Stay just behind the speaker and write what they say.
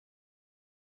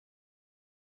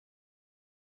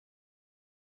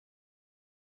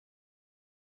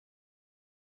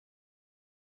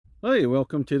Hi,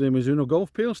 welcome to the Mizuno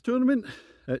Golf Pairs Tournament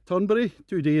at Turnberry,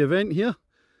 two-day event here.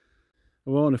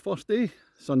 We're on the first day,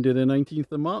 Sunday the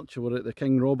 19th of March. We're at the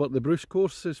King Robert the Bruce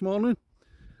course this morning.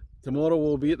 Tomorrow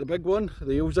we'll be at the big one,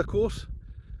 the Ailsa course.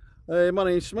 My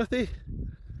name's Smithy.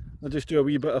 I just do a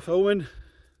wee bit of filming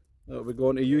that'll be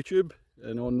going to YouTube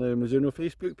and on the Mizuno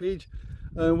Facebook page.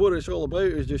 And what it's all about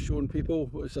is just showing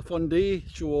people it's a fun day,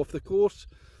 show off the course,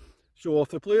 show off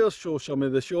the players, show some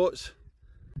of the shots.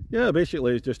 Yeah,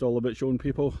 basically it's just all about showing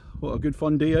people what a good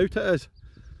fun day out it is.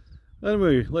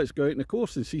 Anyway, let's go out in the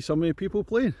course and see some of the people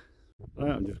playing.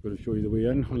 Right, I'm just going to show you the way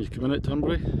in when you come in at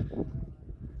Turnberry.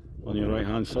 On your right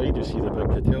hand side you see the big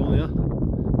hotel there,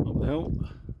 up the hill.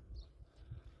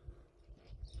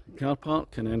 Car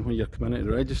park, and then when you're coming in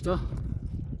to register,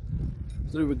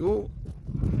 there we go.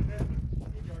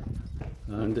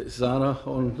 And it's Zara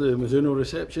on the Mizuno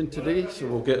reception today, so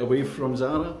we'll get away from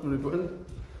Zara when we go in.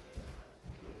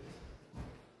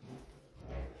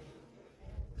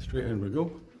 Straight in we go.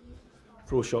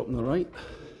 Pro shop on the right.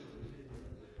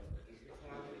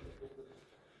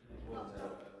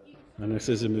 And this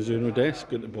is the Mizuno desk,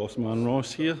 got the boss man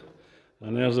Ross here.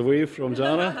 And there's a wave from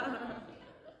Zara.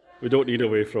 We don't need a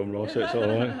wave from Ross, it's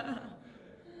alright.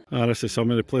 This is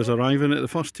some of the players arriving at the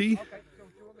first tee.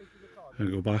 I'll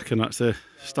go back and that's the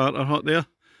starter hut there.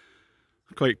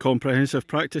 Quite comprehensive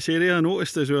practice area I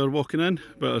noticed as we were walking in,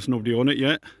 but there's nobody on it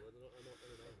yet.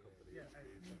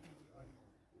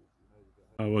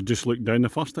 We'll just look down the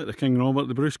first at the King Robert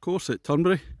the Bruce course at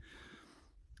Turnberry.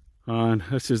 And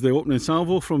this is the opening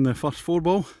salvo from the first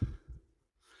 4-ball.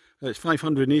 It's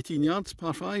 518 yards,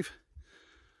 par 5.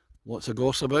 Lots of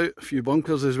goss about, a few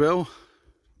bunkers as well.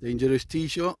 Dangerous tee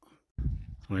shot.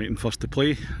 Right, and first to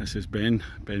play, this is Ben.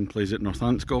 Ben plays at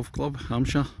Northants Golf Club,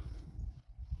 Hampshire.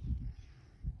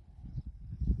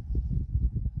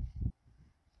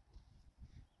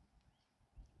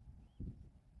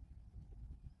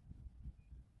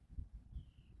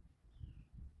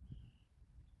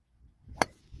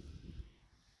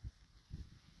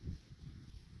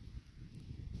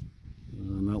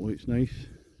 And that looks nice.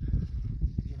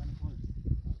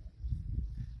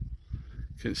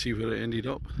 Can't see where it ended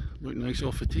up. Looked nice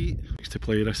off the tee. Next to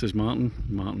play, this is Martin.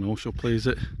 Martin also plays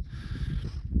at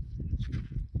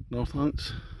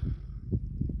Northants.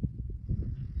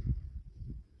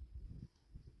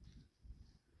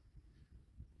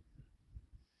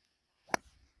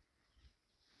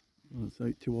 That's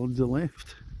out towards the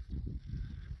left.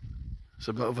 It's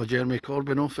a bit of a Jeremy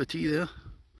Corbyn off the tee there.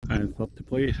 And third to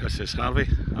play, this is Harvey.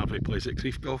 Harvey plays at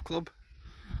Creef Golf Club.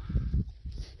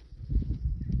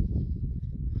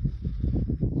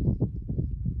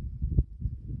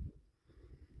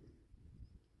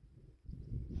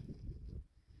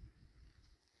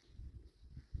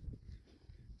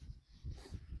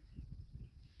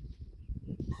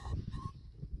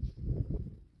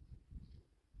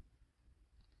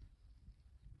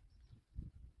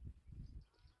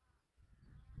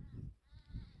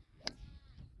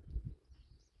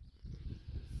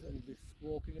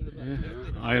 Yeah,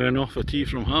 iron off a tee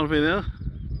from Harvey there.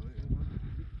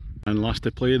 And last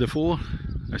to play the 4,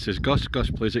 this is Gus. Gus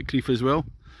plays at Creef as well.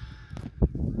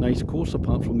 Nice course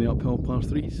apart from the uphill par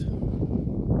 3s.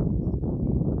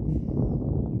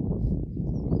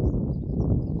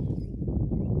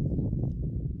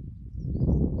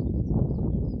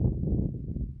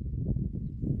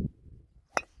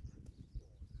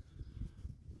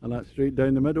 And that's straight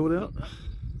down the middle there.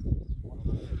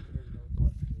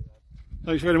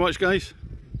 Thanks very much, guys.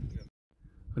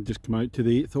 I've just come out to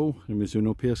the 8th hole in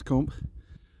Mizuno Pairs Comp.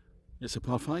 It's a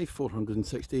par 5,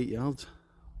 468 yards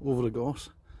over the gorse,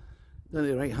 down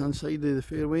the right hand side of the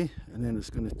fairway, and then it's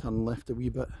going to turn left a wee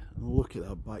bit. And look at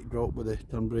that backdrop with the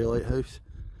Turnberry Lighthouse,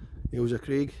 Ailsa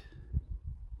Craig.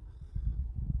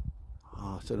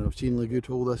 It's an obscenely good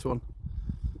hole, this one.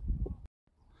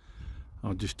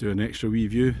 I'll just do an extra wee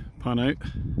view, pan out,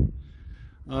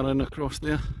 Aaron across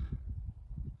there.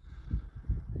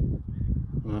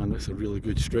 And it's a really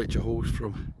good stretch of holes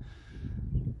from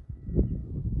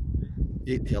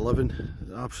 8 to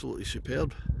 11, absolutely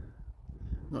superb.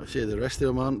 Not to say the rest of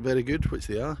them aren't very good, which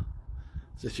they are.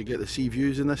 It's just you get the sea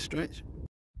views in this stretch.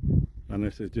 And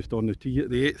this is just on the tee at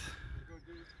the 8th.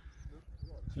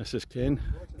 This is Ken.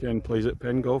 Ken plays at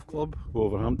Penn Golf Club,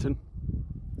 Wolverhampton.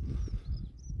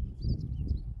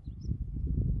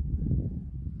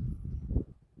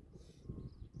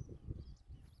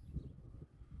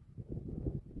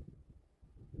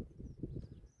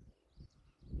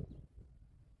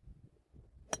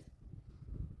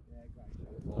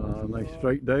 Nice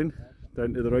strike down to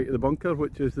the right of the bunker,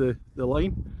 which is the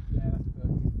line.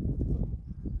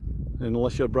 And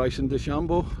unless you're Bryson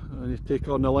DeChambeau, And you take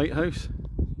on the Lighthouse.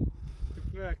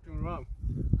 Correct, and wrong.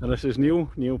 And this is Neil.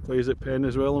 Neil plays at Penn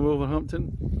as well in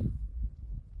Wolverhampton.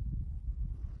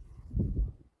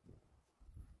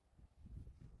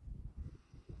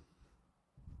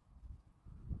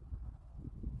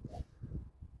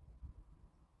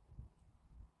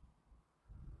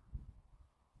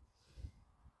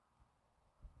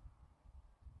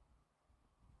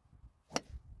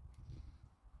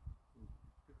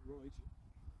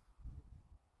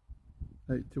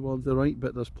 Out towards the right,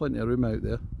 but there's plenty of room out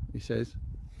there, he says.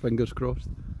 Fingers crossed.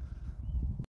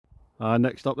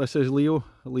 Next up, this is Leo.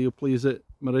 Leo plays at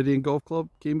Meridian Golf Club,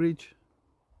 Cambridge.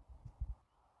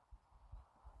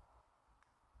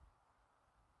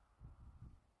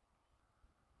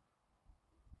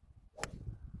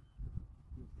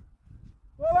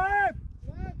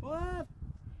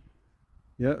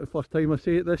 Yeah, the first time I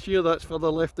say it this year, that's further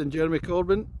left than Jeremy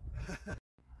Corbyn.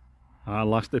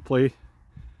 Last they play.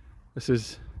 This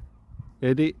is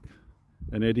Eddie,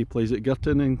 and Eddie plays at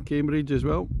Girton in Cambridge as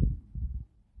well.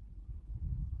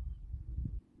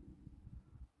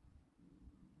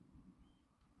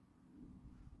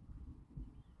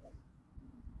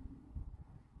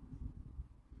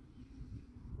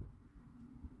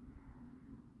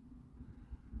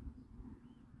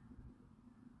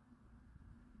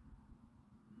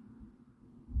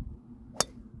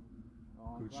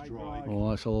 Good strike. Oh,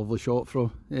 that's a lovely shot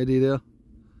from Eddie there.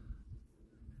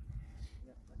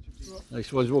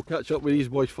 Nice ones. We'll catch up with these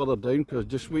boys further down, because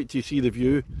just wait till you see the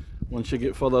view once you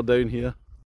get further down here.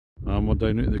 And we're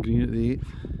down at the green at the 8th.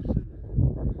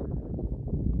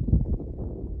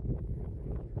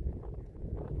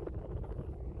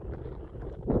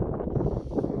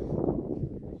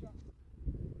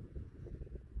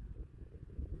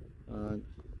 And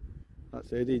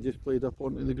that's Eddie just played up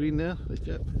onto the green there, the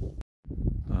chip.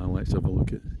 And let's have a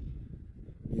look at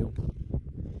Neil.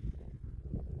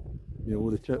 Neil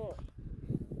with the chip.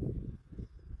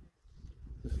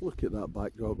 Just look at that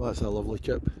backdrop, that's a lovely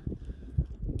chip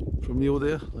from Neil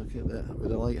there. Look at that with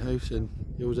the lighthouse and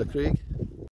Hills of Craig.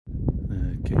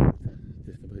 Okay,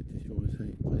 just about to show us how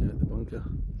to play out the bunker.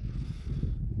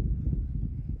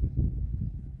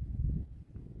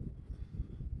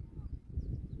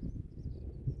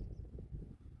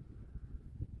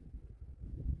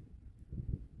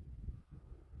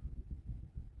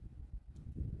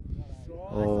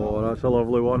 Oh, that's a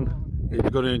lovely one. You're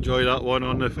going to enjoy that one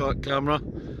on the camera.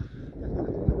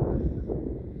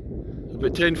 It's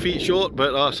about 10 feet short,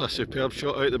 but that's a superb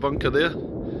shot out the bunker there.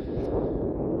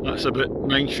 That's about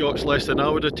 9 shots less than I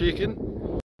would have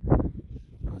taken.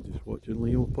 I'm just watching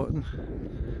Leo putting.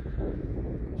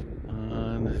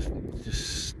 And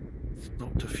just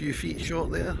stopped a few feet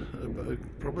short there,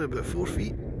 probably about 4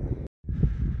 feet.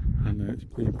 And now it's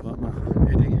playing partner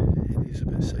Eddie. Eddie's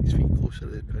about 6 feet closer to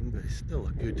the pin, but it's still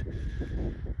a good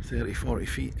 30-40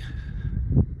 feet.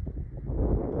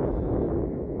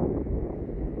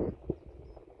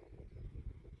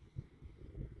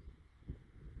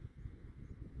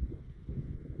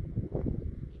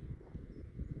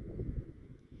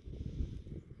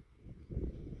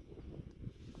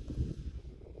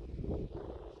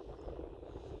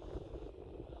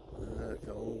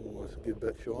 Oh, that's a good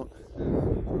bit shot.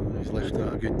 He's left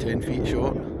that a good 10 feet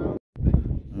short.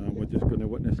 We're just going to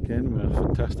witness Ken with a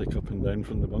fantastic up and down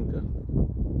from the bunker.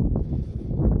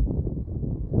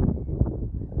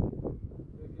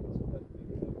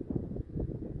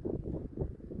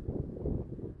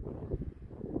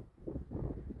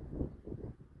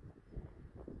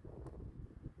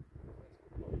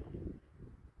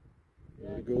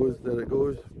 There it goes, there it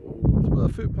goes. Oh, it's about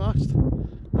a foot past.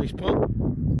 Nice putt.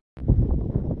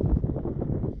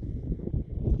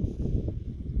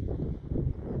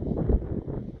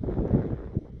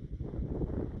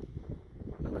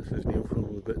 This is Neil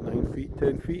from about 9 feet,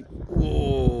 10 feet.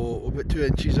 Oh, about 2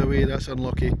 inches away, that's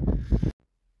unlucky.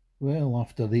 Well,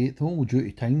 after the 8th hole, due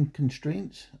to time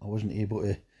constraints, I wasn't able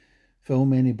to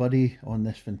film anybody on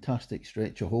this fantastic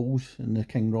stretch of holes in the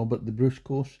King Robert the Bruce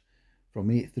course from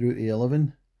 8 through to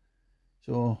 11.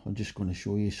 So I'm just going to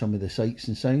show you some of the sights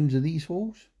and sounds of these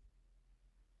holes.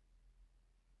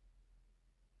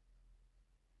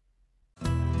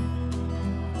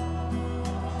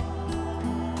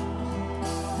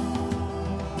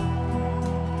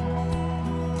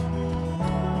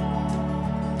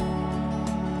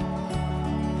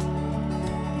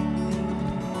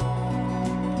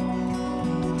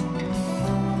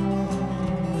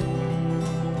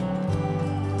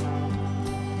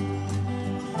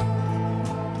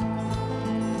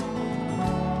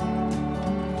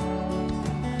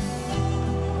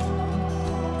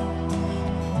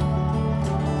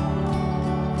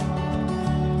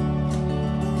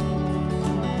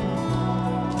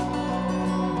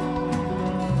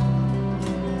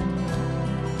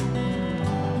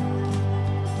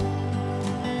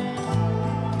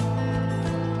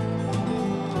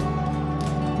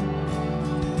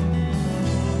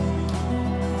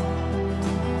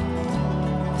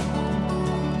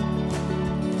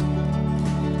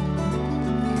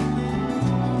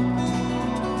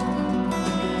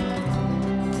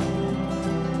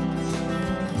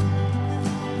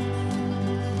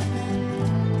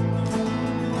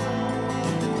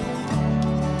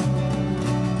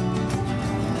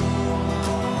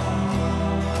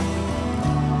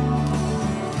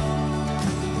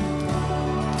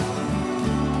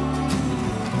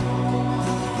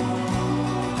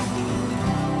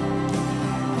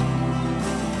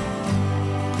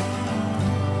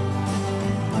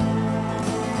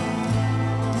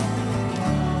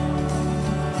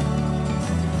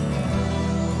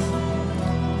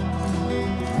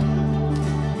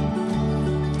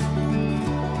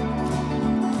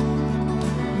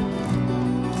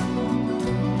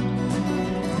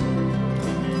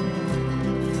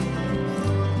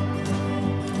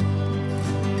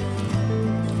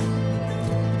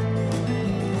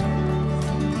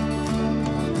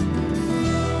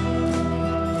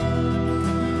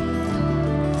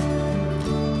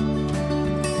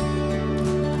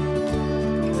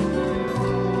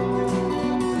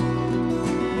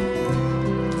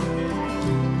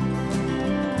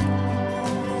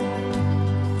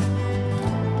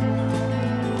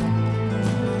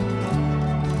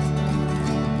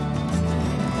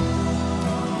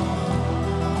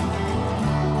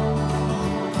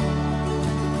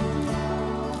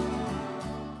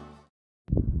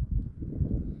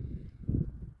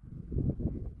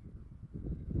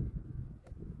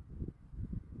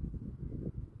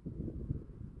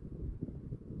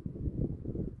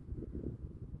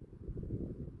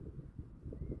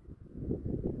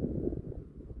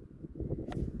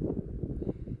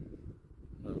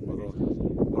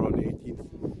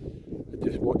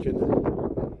 watching.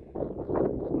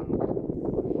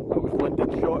 That was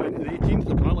London's shot into the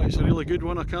 18th. Apparently it's a really good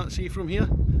one I can't see from here.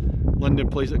 London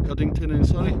plays at Cuddington in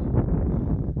Surrey.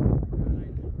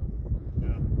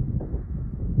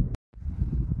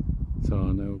 So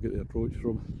now we'll get the approach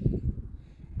from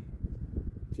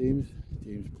James.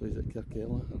 James plays at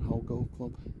Kirkella at Hull Golf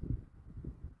Club.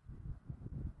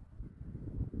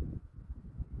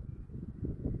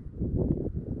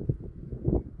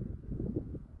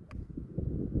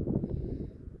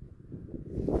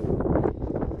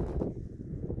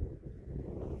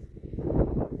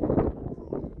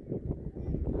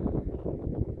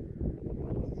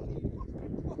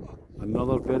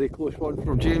 Another very close one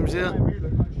from James there.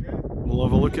 We'll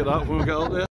have a look at that when we get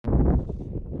up there.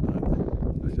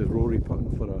 And this is Rory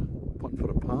putting for a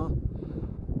par.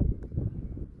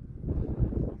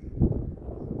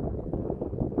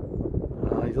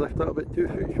 He's left that a bit 2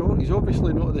 foot short. He's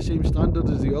obviously not at the same standard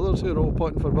as the others who are all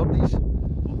putting for birdies.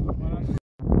 And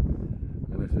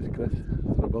this is Chris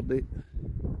for a birdie.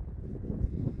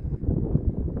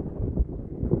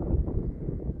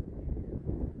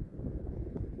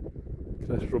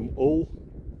 Chris from Hull.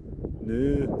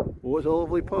 No. Oh, it's a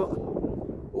lovely putt.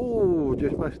 Oh,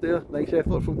 just missed there. Nice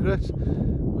effort from Chris.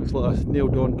 Looks like a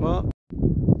nailed on putt.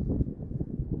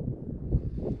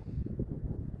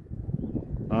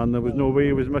 And there was no way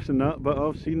he was missing that, but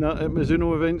I've seen that at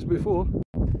Mizuno events before.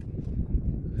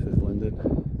 This is Lyndon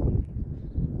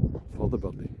for the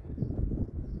birdie.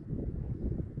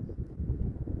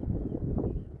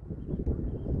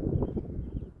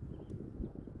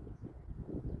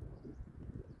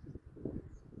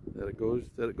 There it goes,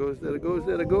 there it goes, there it goes,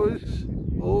 there it goes.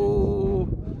 Oh,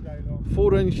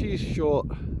 4 inches short.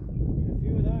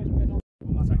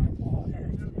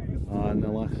 And the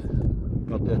last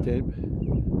birdie attempt,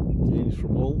 James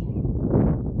from Hull.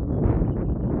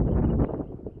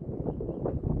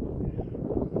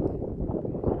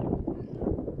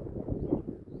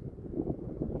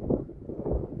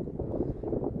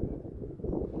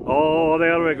 Oh,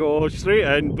 there we go, straight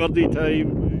in, birdie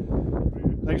time.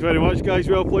 Thanks very much guys,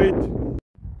 well played.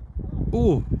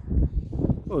 Oh,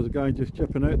 that was a guy just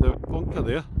chipping out the bunker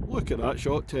there. Look at that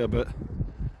shot to about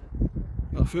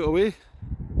a foot away.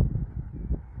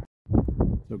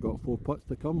 So I've got 4 putts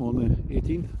to come on the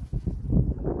 18th.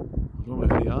 I don't know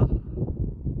how they are.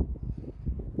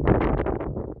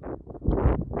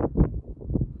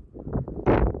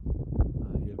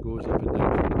 Here goes up and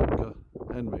down from the bunker.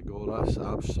 In we go, that's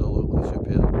absolutely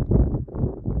superb.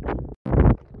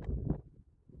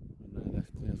 And this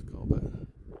player's got about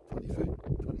 20 foot,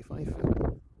 25 foot.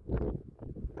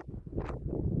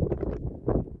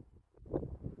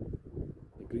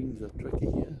 The greens are tricky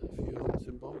here, a few humps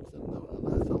and bumps, and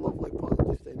that's a lovely putt,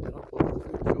 just ended up about a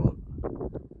foot short.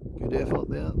 Good effort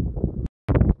there. And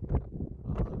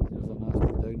here's a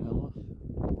nasty downhiller,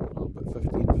 about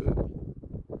 15 foot.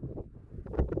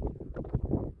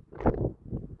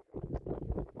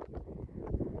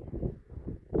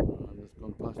 And it's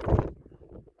gone past the pin.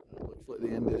 That looks like the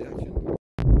end of the action.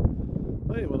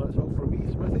 Right, well that's all from me,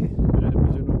 Smithy, at the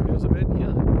Mizuno Pairs event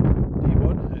here. Day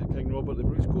 1 at King Robert the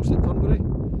Bruce course at Turnberry.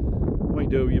 Might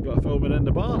do a wee bit of filming in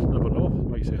the bar, never know,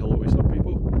 might say hello to some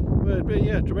people. But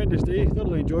yeah, tremendous day,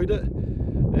 thoroughly enjoyed it.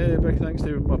 Big thanks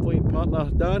to my playing partner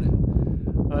Dan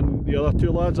and the other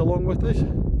 2 lads along with us.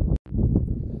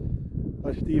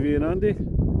 That's Stevie and Andy.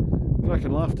 Crack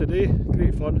and laugh today,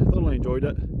 great fun, thoroughly enjoyed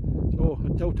it. So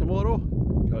until tomorrow,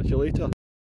 catch you later.